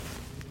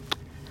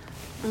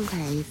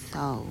Okay,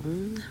 so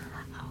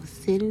I was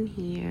sitting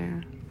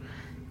here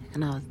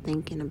and I was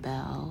thinking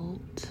about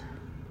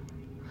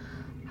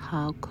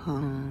how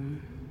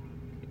come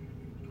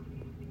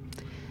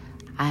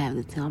I have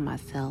to tell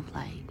myself,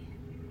 like,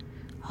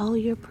 oh,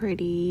 you're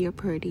pretty, you're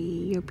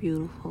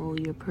beautiful,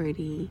 you're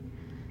pretty.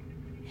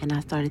 And I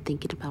started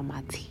thinking about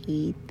my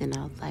teeth, and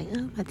I was like,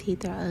 oh, my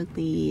teeth are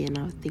ugly. And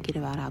I was thinking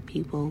about how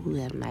people who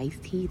have nice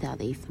teeth, how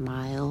they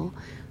smile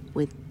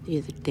with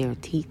their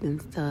teeth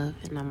and stuff.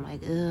 And I'm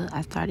like, ugh.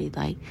 I started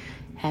like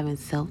having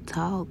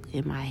self-talk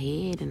in my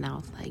head, and I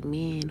was like,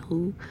 man,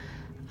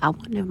 I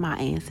wonder if my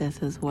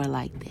ancestors were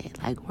like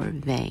that, like were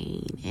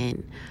vain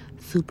and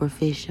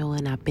superficial,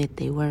 and I bet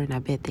they were, and I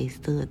bet they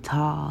stood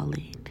tall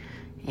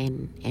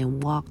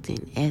and walked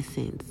in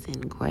essence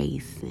and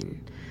grace.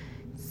 And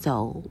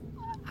so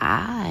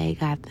I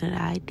got the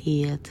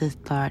idea to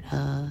start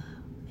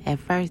at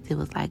first it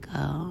was like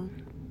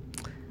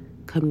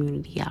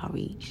community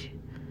outreach.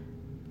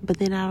 But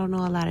then I don't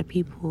know a lot of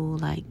people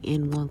like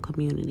in one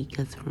community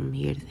because from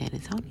here to San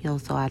Antonio,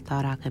 so I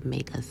thought I could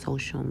make a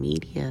social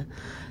media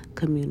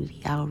community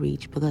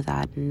outreach because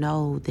I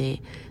know that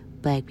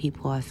black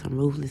people are some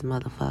ruthless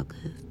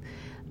motherfuckers.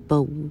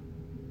 But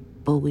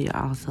we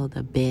are also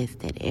the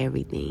best at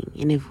everything.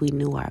 And if we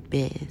knew our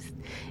best,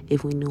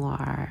 if we knew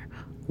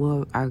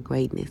where our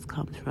greatness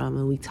comes from,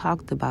 and we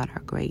talked about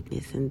our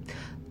greatness and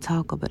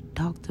talked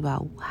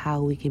about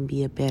how we can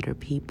be a better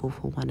people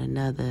for one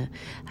another,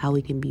 how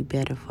we can be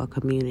better for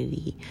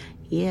community.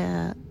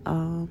 Yeah,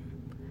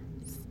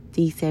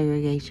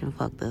 desegregation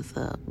fucked us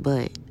up,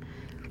 but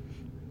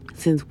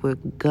since we're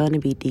gonna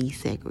be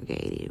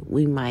desegregated,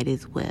 we might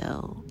as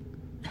well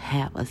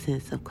have a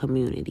sense of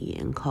community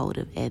and code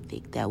of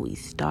ethic that we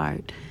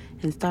start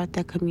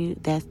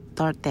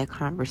that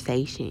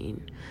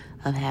conversation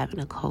of having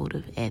a code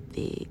of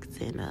ethics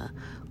and a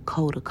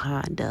code of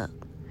conduct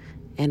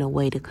and a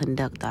way to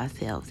conduct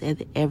ourselves as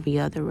every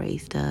other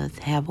race does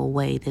have a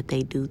way that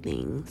they do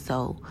things.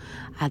 So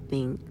I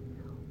think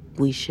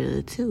we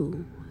should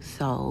too.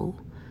 So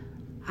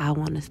I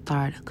want to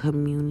start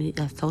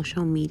a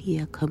social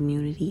media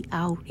community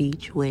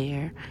outreach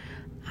where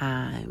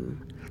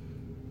I'm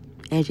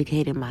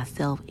educating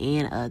myself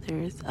and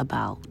others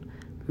about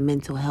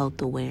mental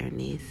health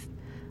awareness,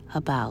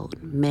 about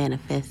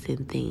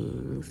manifesting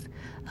things,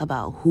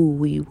 about who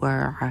we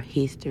were, our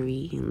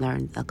history, and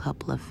learn a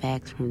couple of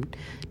facts from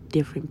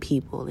different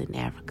people in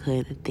Africa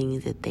and the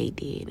things that they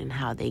did and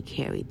how they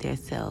carried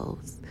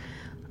themselves.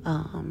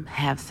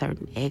 Have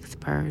certain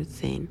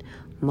experts and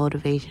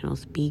motivational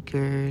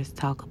speakers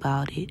talk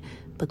about it,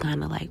 but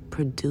kind of like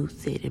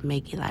produce it and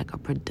make it like a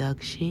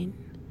production.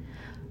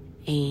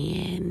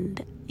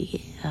 And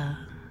yeah,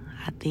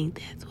 I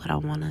think that's what I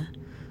want to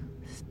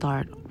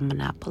start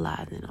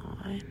monopolizing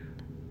on.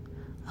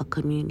 A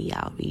community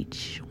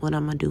outreach. What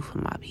I'm going to do for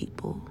my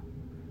people.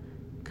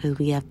 Because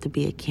we have to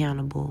be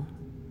accountable.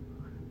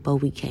 But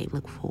we can't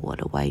look for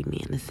a white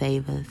man to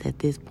save us at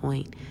this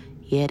point.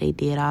 Yeah, they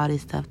did all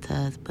this stuff to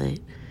us, but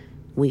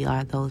we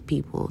are those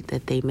people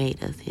that they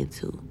made us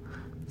into.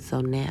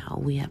 So now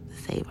we have to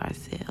save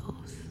ourselves.